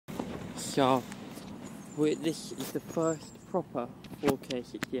So, this is the first proper 4K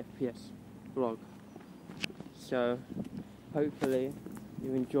 60 FPS vlog. So, hopefully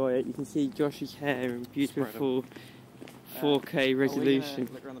you enjoy it. You can see Josh's hair in beautiful 4K resolution.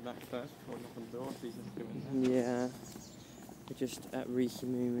 Look around the back first before we knock on the door. So yeah, we're just at Risa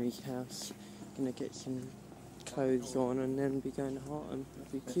Moon's house. Gonna get some clothes on and then be going to Harton.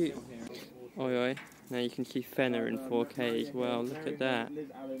 That'd be cute. Oi oi. Now you can see Fenner in 4K as well. Look at that.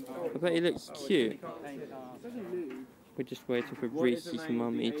 I bet he looks cute. We're just waiting for Reese's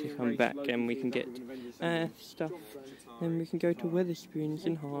mummy to come back and we can get stuff. Then we can go to Wetherspoons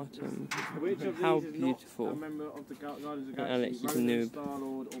in Harton. How beautiful. And Alex is a noob.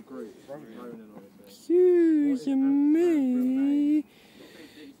 Excuse me.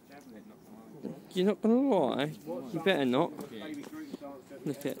 You're not gonna lie? You better not.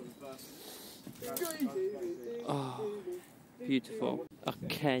 Look at. Oh, beautiful.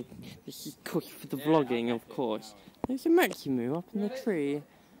 Okay, this is quick for the vlogging, of course. There's a Maximu up in the tree.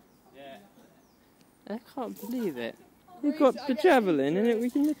 I can't believe it. You've got the javelin and it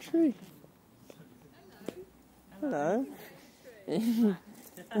was in the tree. Hello.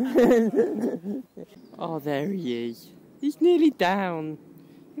 Oh, there he is. He's nearly down.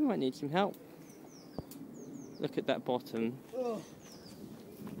 He might need some help. Look at that bottom.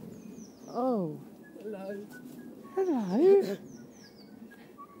 Oh. Hello. Hello.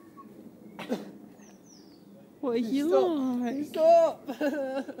 What are you like? Stop! Are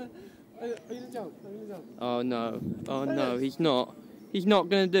you gonna jump? Oh no. Oh no, he's not. He's not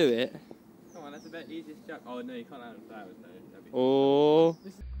gonna do it. Come on, that's a bit easiest jump. Oh no, you can't land on flowers, no. Oh.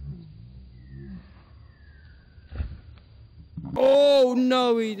 Oh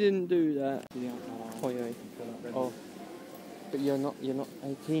no, he didn't do that. Oh yeah. Oh. But you're not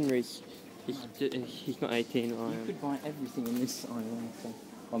 18, Reese. He's not 18. You could buy everything in this island. So.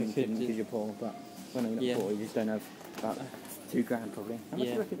 Well, you couldn't because you're poor, but when you're not poor, you just don't have about £2 grand probably. How much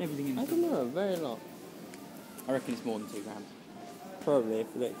do you reckon everything in? I don't know, very lot. I reckon it's more than £2 grand. Probably, if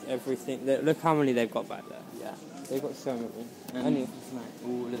you look at everything. Look how many they've got back there. Yeah. They've got so many. And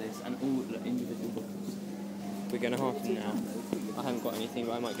all of this, and all the individual bottles. We're going to Harton now. I haven't got anything,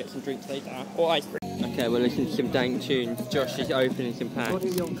 but I might get some drinks later. Or ice cream. Okay, we're listening to some dank tunes. Josh is opening some packs. What are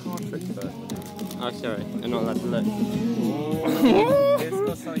you on card tricks first? Oh, sorry. I'm not allowed to look. It's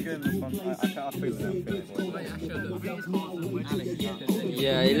got something good in this one. I feel it.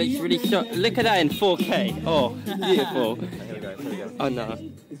 Yeah, it looks really shot. Look at that in 4K. Oh, beautiful. Here we go. Oh no.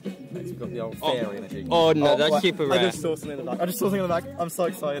 It's got the old fairy energy. Oh no, that's super rare. I just saw something in the back. I'm so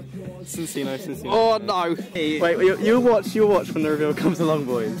excited. Cincino. Oh no. Wait, you'll watch when the reveal comes along,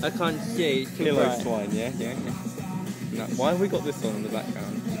 boys. I can't see. It's too Pillow bright. swine, yeah. No, why have we got this on in the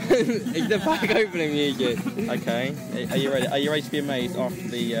background? It's the bag opening music. Okay. Are you ready? Are you ready to be amazed after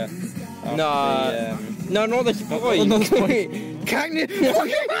the? No, not the spoil. Not the spoil. Can't you?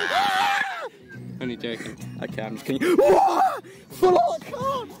 Only joking. Okay, I'm just kidding. Full on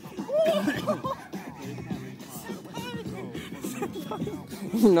card.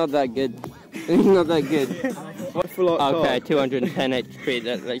 Not that good. Not that good. What full on card? Okay, 210 HP.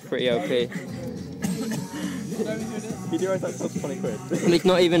 That's pretty OP. You do realise that costs 20 quid? And it's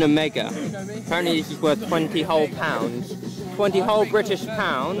not even a mega. Apparently this is worth 20 whole pounds. 20 whole British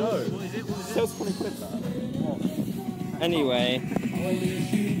pounds. No, it sells 20 quid that. Anyway.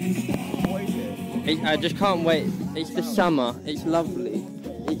 I just can't wait. It's the summer. It's lovely.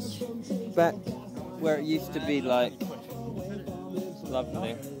 It's back where it used to be like. It's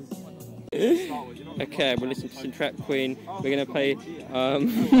lovely. Okay, we're listening to some Trap Queen. We're gonna play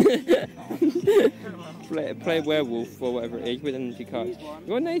play Werewolf or whatever it is with energy cards.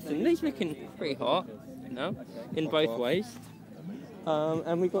 You got Nathan. He's looking pretty hot, no? In both ways.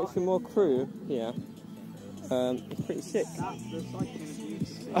 And we got some more crew here. It's pretty sick.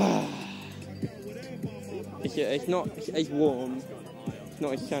 It's not as warm. It's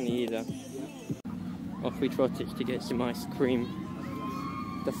not as sunny either. Off we trotted to get some ice cream.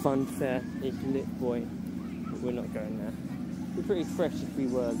 The fun fair is lit, boy. But we're not going there. We're pretty fresh if we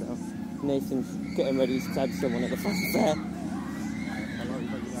were though. Nathan's getting ready to stab someone at the fun fair.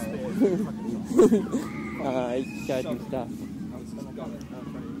 He's shouting stuff.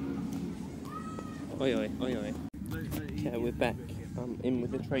 Oi oi, oi oi. Okay, we're back. I'm in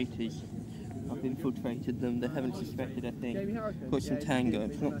with the traitors. I've infiltrated them. They haven't suspected, I think. Got some tango.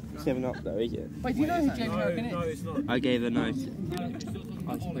 It's not 7-Up though, is it? Wait, do you know who Jamie Harrigan is? No, it's not. I gave a nice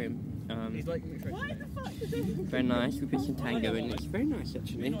ice cream. Very nice. We put some tango in. It's very nice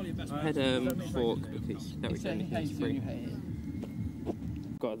actually. I had a fork because that was the only thing that's free.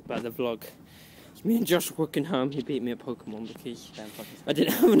 Forgot about the vlog. Me and Josh walking home, he beat me at Pokemon because I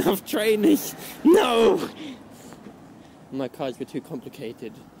didn't have enough training. No! My cards were too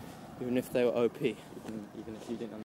complicated, even if they were OP. Even if you didn't